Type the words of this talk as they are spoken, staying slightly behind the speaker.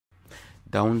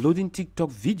Downloading TikTok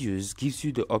videos gives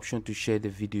you the option to share the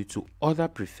video to other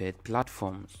preferred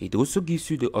platforms. It also gives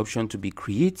you the option to be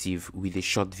creative with the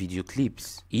short video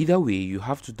clips. Either way, you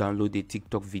have to download the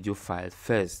TikTok video file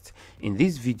first. In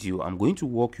this video, I'm going to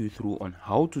walk you through on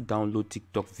how to download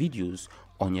TikTok videos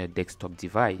on your desktop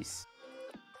device.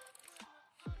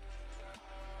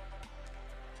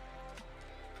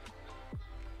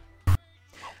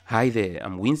 Hi there,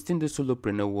 I'm Winston the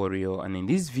Solopreneur Warrior, and in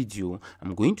this video,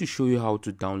 I'm going to show you how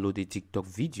to download a TikTok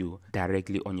video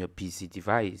directly on your PC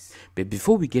device. But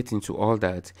before we get into all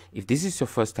that, if this is your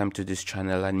first time to this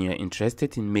channel and you're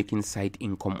interested in making side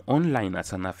income online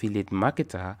as an affiliate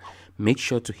marketer, make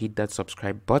sure to hit that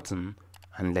subscribe button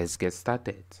and let's get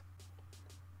started.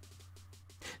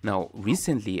 Now,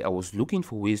 recently I was looking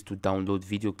for ways to download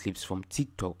video clips from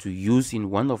TikTok to use in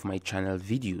one of my channel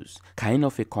videos, kind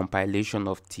of a compilation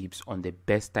of tips on the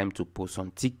best time to post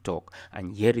on TikTok,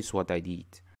 and here is what I did.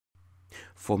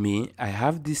 For me, I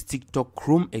have this TikTok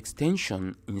Chrome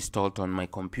extension installed on my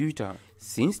computer.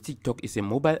 Since TikTok is a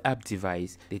mobile app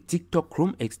device, the TikTok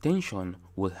Chrome extension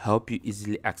will help you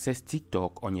easily access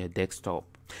TikTok on your desktop.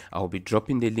 I'll be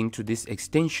dropping the link to this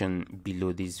extension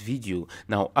below this video.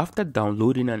 Now, after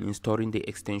downloading and installing the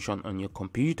extension on your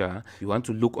computer, you want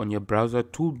to look on your browser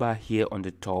toolbar here on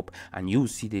the top and you'll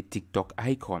see the TikTok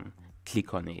icon.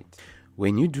 Click on it.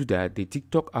 When you do that, the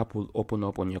TikTok app will open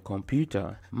up on your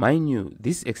computer. Mind you,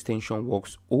 this extension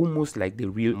works almost like the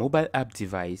real mobile app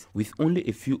device with only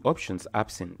a few options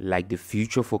absent, like the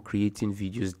feature for creating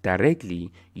videos directly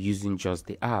using just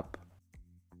the app.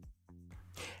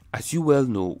 As you well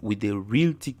know, with the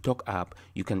real TikTok app,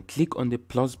 you can click on the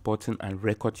plus button and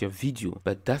record your video,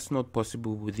 but that's not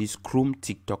possible with this Chrome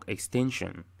TikTok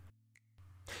extension.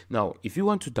 Now, if you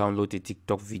want to download a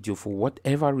TikTok video for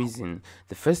whatever reason,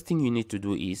 the first thing you need to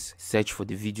do is search for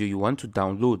the video you want to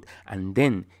download and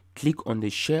then click on the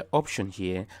share option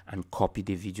here and copy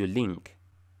the video link.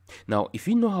 Now, if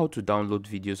you know how to download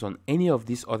videos on any of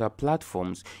these other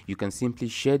platforms, you can simply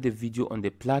share the video on the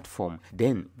platform,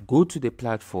 then go to the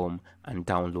platform and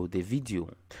download the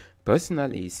video.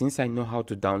 Personally, since I know how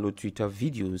to download Twitter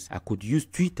videos, I could use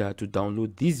Twitter to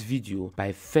download this video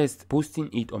by first posting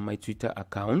it on my Twitter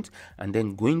account and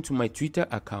then going to my Twitter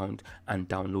account and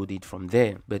download it from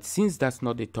there. But since that's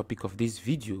not the topic of this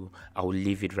video, I will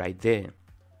leave it right there.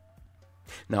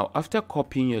 Now, after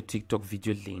copying your TikTok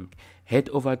video link, head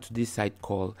over to this site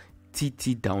called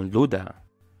TT Downloader.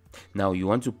 Now, you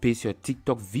want to paste your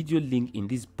TikTok video link in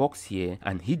this box here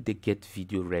and hit the Get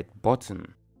Video Red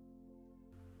button.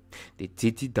 The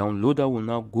TT Downloader will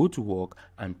now go to work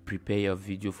and prepare your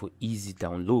video for easy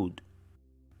download.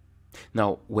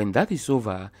 Now, when that is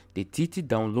over, the TT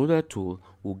Downloader tool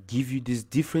will give you these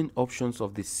different options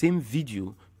of the same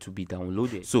video to be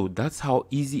downloaded. So that's how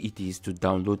easy it is to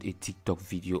download a TikTok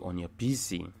video on your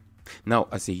PC. Now,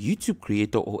 as a YouTube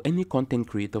creator or any content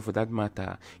creator for that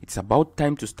matter, it's about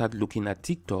time to start looking at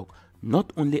TikTok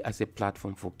not only as a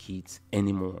platform for kids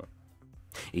anymore.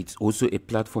 It's also a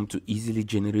platform to easily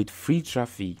generate free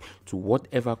traffic to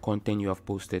whatever content you have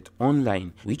posted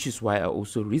online, which is why I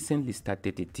also recently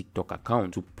started a TikTok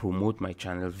account to promote my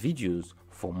channel videos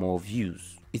for more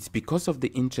views. It's because of the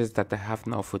interest that I have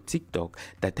now for TikTok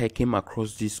that I came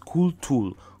across this cool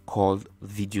tool called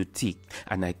VideoTik,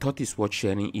 and I thought it's worth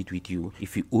sharing it with you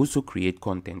if you also create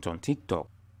content on TikTok.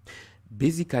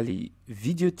 Basically,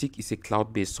 VideoTik is a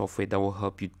cloud-based software that will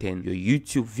help you turn your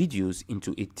YouTube videos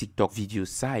into a TikTok video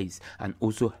size and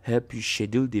also help you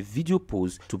schedule the video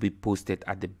posts to be posted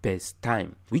at the best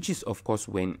time, which is of course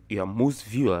when your most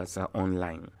viewers are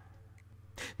online.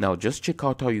 Now, just check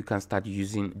out how you can start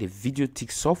using the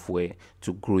VideoTik software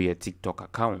to grow your TikTok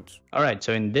account. Alright,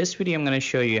 so in this video, I'm going to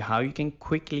show you how you can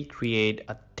quickly create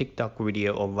a TikTok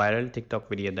video or viral TikTok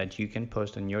video that you can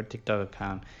post on your TikTok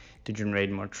account to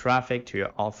generate more traffic to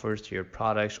your offers, to your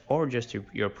products, or just to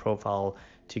your profile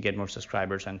to get more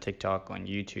subscribers on TikTok, on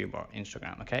YouTube, or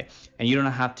Instagram, okay? And you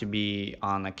don't have to be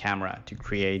on a camera to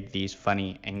create these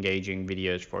funny, engaging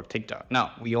videos for TikTok.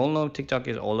 Now, we all know TikTok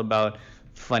is all about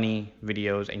funny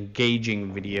videos,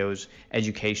 engaging videos,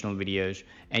 educational videos,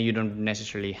 and you don't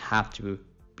necessarily have to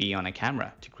be on a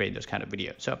camera to create those kind of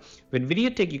videos. So with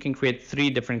VideoTik, you can create three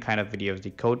different kind of videos: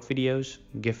 the code videos,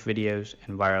 GIF videos,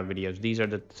 and viral videos. These are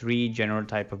the three general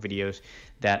type of videos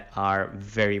that are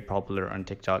very popular on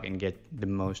TikTok and get the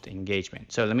most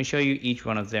engagement. So let me show you each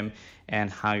one of them and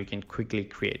how you can quickly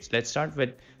create. So let's start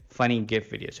with funny GIF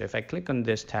videos. So if I click on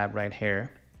this tab right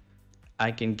here,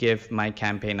 I can give my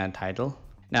campaign a title.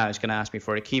 Now it's going to ask me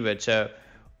for a keyword. So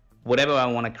whatever I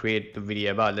want to create the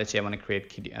video about. Let's say I want to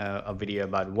create a video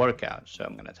about workout. So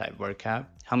I'm going to type workout.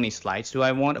 How many slides do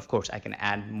I want? Of course, I can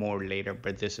add more later,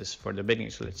 but this is for the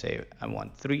beginning. So let's say I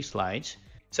want 3 slides.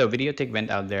 So Videotech went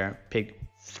out there, picked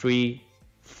 3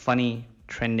 funny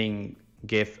trending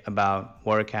GIF about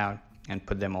workout and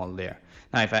put them all there.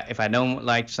 Now, if I don't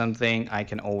like something, I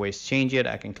can always change it.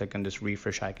 I can click on this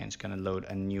refresh icon. It's going to load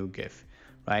a new GIF,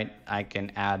 right? I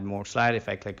can add more slides. If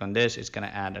I click on this, it's going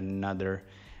to add another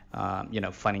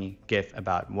funny GIF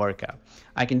about workout.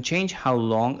 I can change how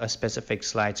long a specific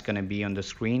slide is going to be on the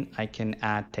screen. I can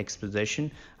add text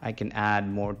position. I can add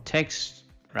more text,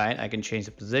 right? I can change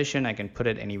the position. I can put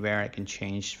it anywhere. I can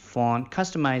change font,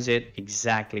 customize it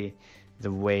exactly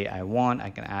the way I want.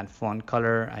 I can add font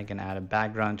color. I can add a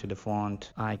background to the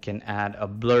font. I can add a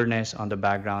blurriness on the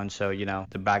background, so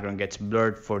the background gets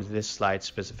blurred for this slide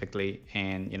specifically,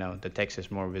 and the text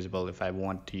is more visible if I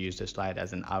want to use the slide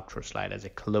as an outro slide, as a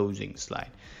closing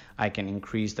slide. I can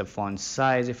increase the font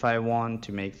size if I want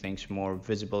to make things more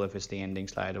visible, if it's the ending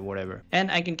slide or whatever.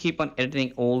 And I can keep on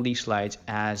editing all these slides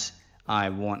as I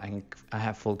want. I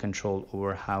have full control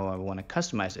over how I want to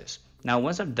customize this. Now,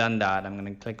 once I've done that, I'm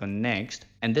going to click on next,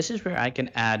 and this is where I can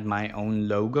add my own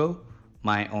logo,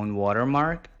 my own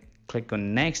watermark. Click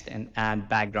on next and add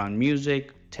background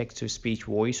music, text to speech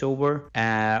voiceover,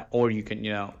 or you can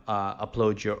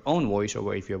upload your own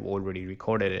voiceover if you have already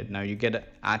recorded it. Now you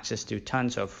get access to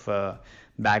tons of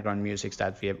background music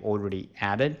that we have already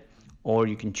added, or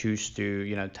you can choose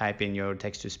to type in your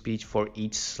text to speech for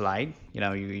each slide.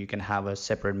 You can have a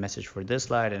separate message for this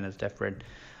slide and a separate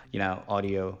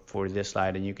audio for this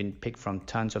slide, and you can pick from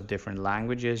tons of different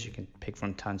languages. You can pick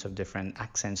from tons of different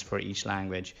accents for each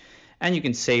language, and you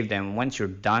can save them. Once you're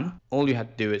done, all you have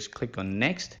to do is click on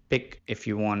next, pick if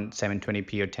you want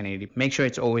 720p or 1080. Make sure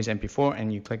it's always MP4,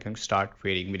 and you click on start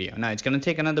creating video. Now it's going to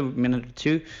take another minute or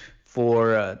two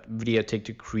for Videotech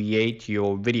to create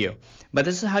your video, but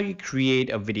this is how you create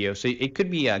a video. So it could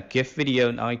be a GIF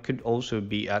video. Now it could also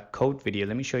be a code video.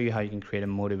 Let me show you how you can create a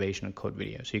motivational code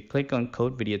video. So you click on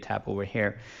code video tab over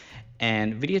here,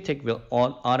 and Videotech will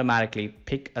automatically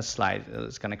pick a slide.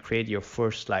 It's going to create your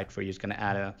first slide for you. It's going to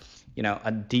add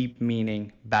a deep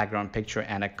meaning background picture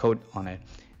and a code on it.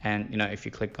 And if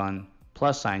you click on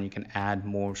plus sign, you can add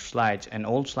more slides, and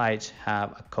all slides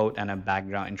have a quote and a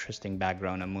background, interesting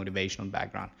background, a motivational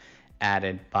background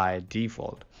added by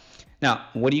default. Now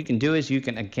what you can do is you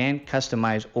can again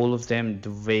customize all of them the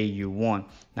way you want.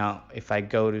 Now if I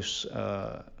go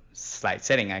to slide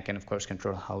setting, I can of course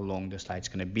control how long the slide is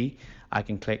going to be. I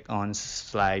can click on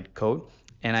slide code,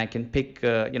 and I can pick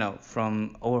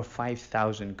from over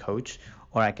 5,000 codes,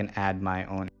 or I can add my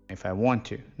own if I want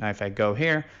to. Now if I go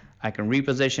here, I can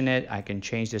reposition it. I can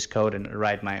change this code and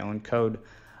write my own code.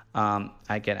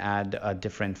 I can add a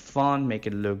different font, make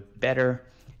it look better,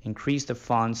 increase the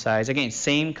font size. Again,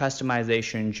 same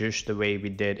customization, just the way we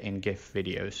did in GIF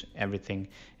videos. Everything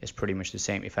is pretty much the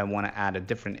same. If I want to add a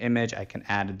different image, I can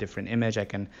add a different image. I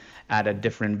can add a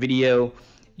different video.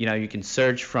 You can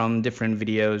search from different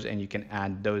videos, and you can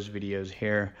add those videos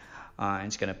here. And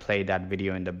it's going to play that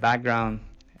video in the background,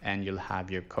 and you'll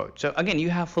have your code. So again, you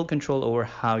have full control over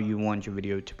how you want your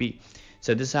video to be.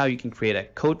 So this is how you can create a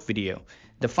code video.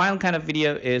 The final kind of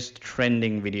video is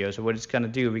trending video. So what it's going to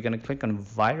do, we're going to click on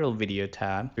viral video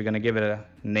tab. We're going to give it a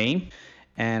name,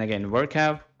 and again,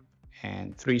 workout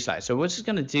and 3 slides. So what it's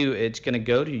going to do, it's going to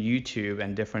go to YouTube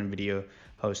and different video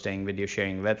hosting, video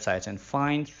sharing websites, and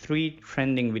find 3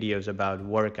 trending videos about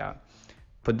workout.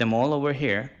 Put them all over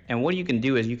here, and what you can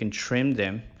do is you can trim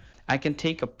them. I can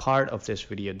take a part of this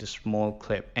video, this small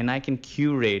clip, and I can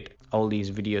curate all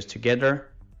these videos together,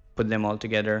 put them all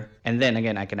together, and then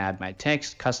again I can add my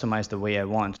text, customize the way I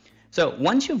want. So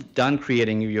once you've done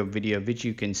creating your video, which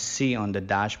you can see on the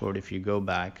dashboard if you go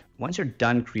back, once you're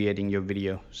done creating your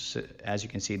video, so as you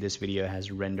can see, this video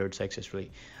has rendered successfully.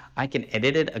 I can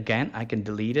edit it again, I can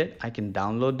delete it, I can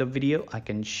download the video, I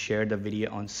can share the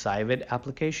video on Cyvid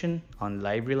application, on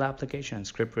Live Reel application, and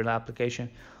Script Reel application,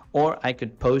 or I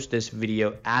could post this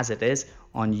video as it is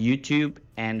on YouTube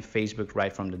and Facebook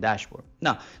right from the dashboard.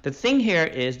 Now, the thing here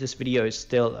is this video is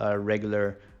still a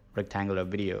regular rectangular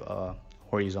video,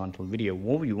 horizontal video.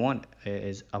 What we want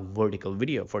is a vertical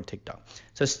video for TikTok.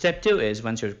 So step 2 is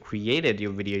once you've created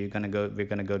your video, we're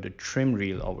gonna go to trim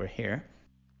reel over here.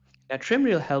 Now trim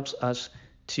reel helps us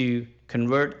to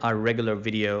convert our regular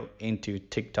video into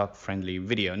TikTok friendly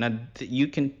video. Now you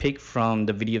can pick from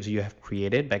the videos you have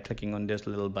created by clicking on this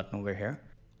little button over here.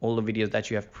 All the videos that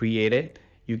you have created,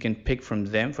 you can pick from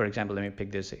them. For example, let me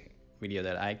pick this video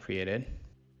that I created.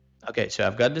 Okay, so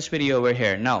I've got this video over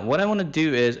here. Now, what I want to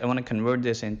do is I want to convert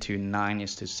this into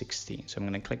 9:16. So I'm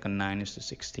going to click on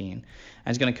 9:16, and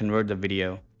it's going to convert the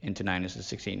video into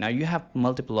 9:16. Now, you have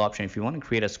multiple options. If you want to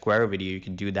create a square video, you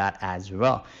can do that as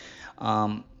well.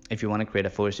 If you want to create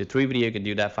a 4:3 video, you can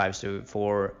do that.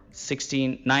 5:4,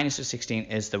 16,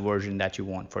 9:16 is the version that you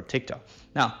want for TikTok.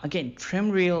 Now, again, trim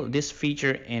reel, this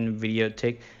feature in video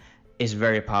tick is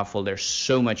very powerful. There's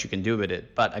so much you can do with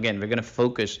it, but again, we're going to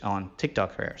focus on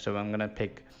TikTok here. So I'm going to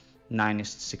pick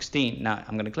 9:16. Now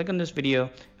I'm going to click on this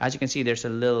video. As you can see, there's a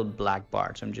little black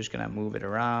bar, so I'm just going to move it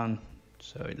around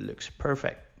so it looks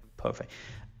perfect.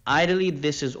 Ideally,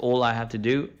 this is all I have to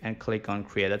do, and click on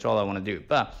create. That's all I want to do.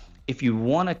 But if you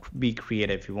want to be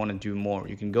creative, if you want to do more,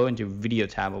 you can go into video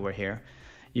tab over here.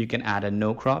 You can add a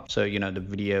no crop, so the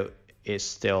video is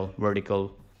still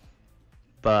vertical,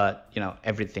 but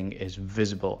everything is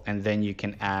visible. And then you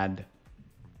can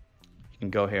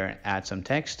go here and add some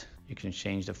text. You can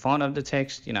change the font of the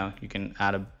text. You can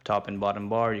add a top and bottom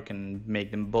bar. You can make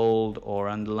them bold or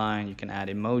underline. You can add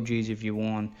emojis if you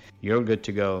want. You're good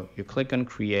to go. You click on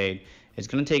create. It's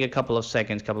going to take a couple of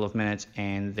seconds, couple of minutes,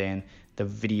 and then the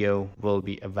video will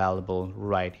be available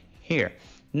right here.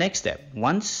 Next step,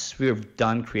 once we're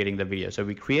done creating the video, so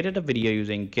we created a video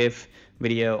using GIF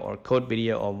video or code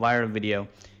video or viral video,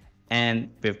 and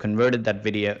we've converted that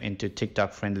video into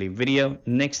TikTok friendly video.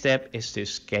 Next step is to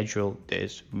schedule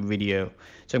this video.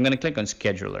 So I'm going to click on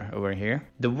scheduler over here.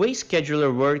 The way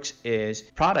scheduler works is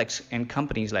products and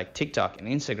companies like TikTok and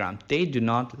Instagram, they do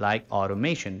not like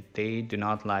automation. They do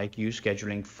not like you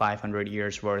scheduling 500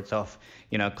 years worth of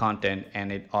content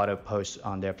and it auto posts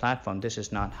on their platform. This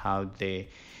is not how they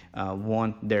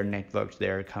want their networks,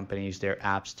 their companies, their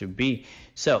apps to be.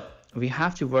 So we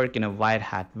have to work in a white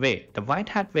hat way. The white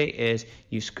hat way is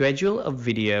you schedule a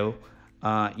video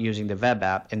using the web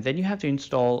app, and then you have to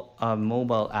install a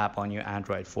mobile app on your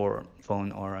Android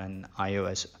phone or an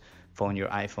iOS phone, your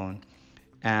iPhone.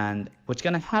 And what's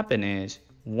going to happen is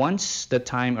once the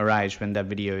time arrives when that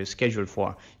video is scheduled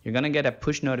for, you're going to get a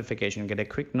push notification, get a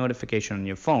quick notification on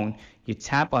your phone. You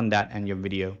tap on that and your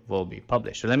video will be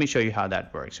published. So let me show you how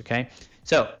that works, okay?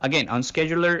 So again, on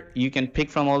scheduler, you can pick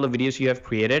from all the videos you have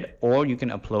created, or you can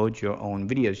upload your own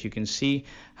videos. You can see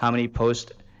how many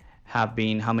posts have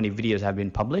been, how many videos have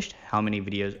been published, how many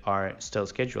videos are still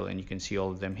scheduled, and you can see all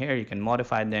of them here. You can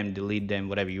modify them, delete them,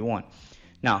 whatever you want.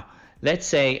 Now, let's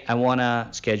say I want to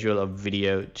schedule a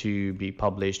video to be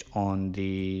published on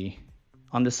the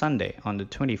Sunday, on the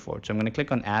 24th. So I'm going to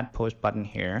click on add post button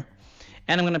here,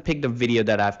 and I'm going to pick the video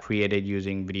that I've created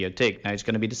using video tick. Now it's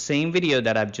going to be the same video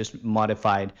that I've just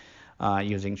modified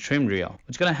using trim reel.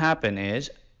 What's going to happen is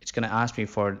it's going to ask me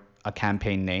for a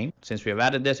campaign name. Since we have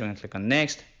added this, I'm going to click on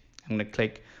next. I'm going to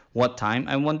click what time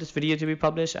I want this video to be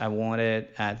published. I want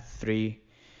it at 3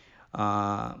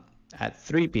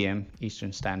 p.m.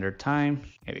 Eastern Standard Time.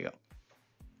 Here we go.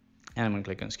 And I'm going to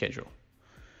click on schedule.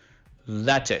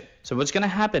 That's it. So what's going to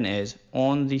happen is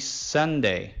on the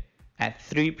Sunday at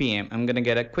 3 p.m. I'm going to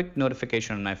get a quick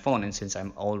notification on my phone, and since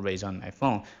I'm always on my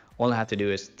phone, all I have to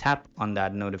do is tap on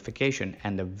that notification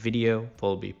and the video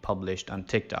will be published on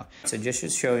TikTok. So just to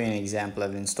show you an example,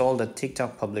 I've installed the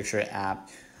TikTok Publisher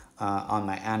app on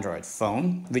my Android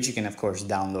phone, which you can of course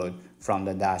download from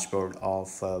the dashboard of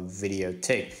Video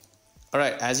Tick.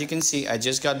 Alright, as you can see, I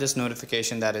just got this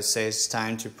notification that it says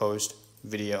time to post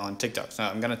video on TikTok. So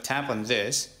I'm going to tap on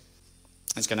this.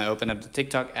 It's going to open up the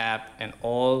TikTok app, and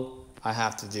all I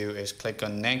have to do is click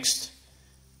on next.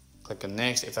 Click on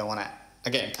next. If I want to,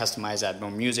 again, customize, add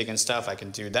more music and stuff, I can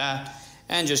do that.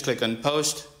 And just click on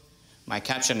post. My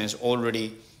caption is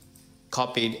already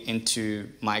copied into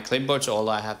my clipboard, so all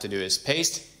I have to do is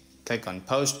paste, click on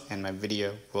post, and my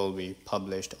video will be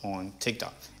published on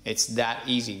TikTok. It's that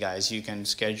easy, guys. You can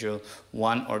schedule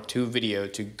 1 or 2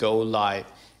 videos to go live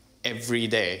every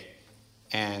day,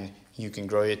 and you can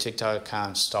grow your TikTok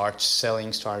account, start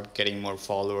selling, start getting more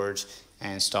followers,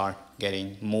 and start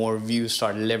getting more views,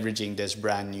 start leveraging this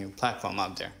brand new platform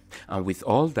out there. And with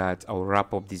all that, I'll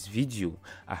wrap up this video.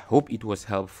 I hope it was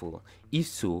helpful. If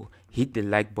so, hit the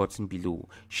like button below,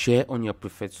 share on your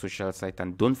preferred social site,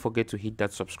 and don't forget to hit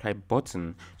that subscribe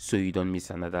button so you don't miss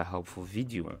another helpful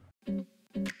video.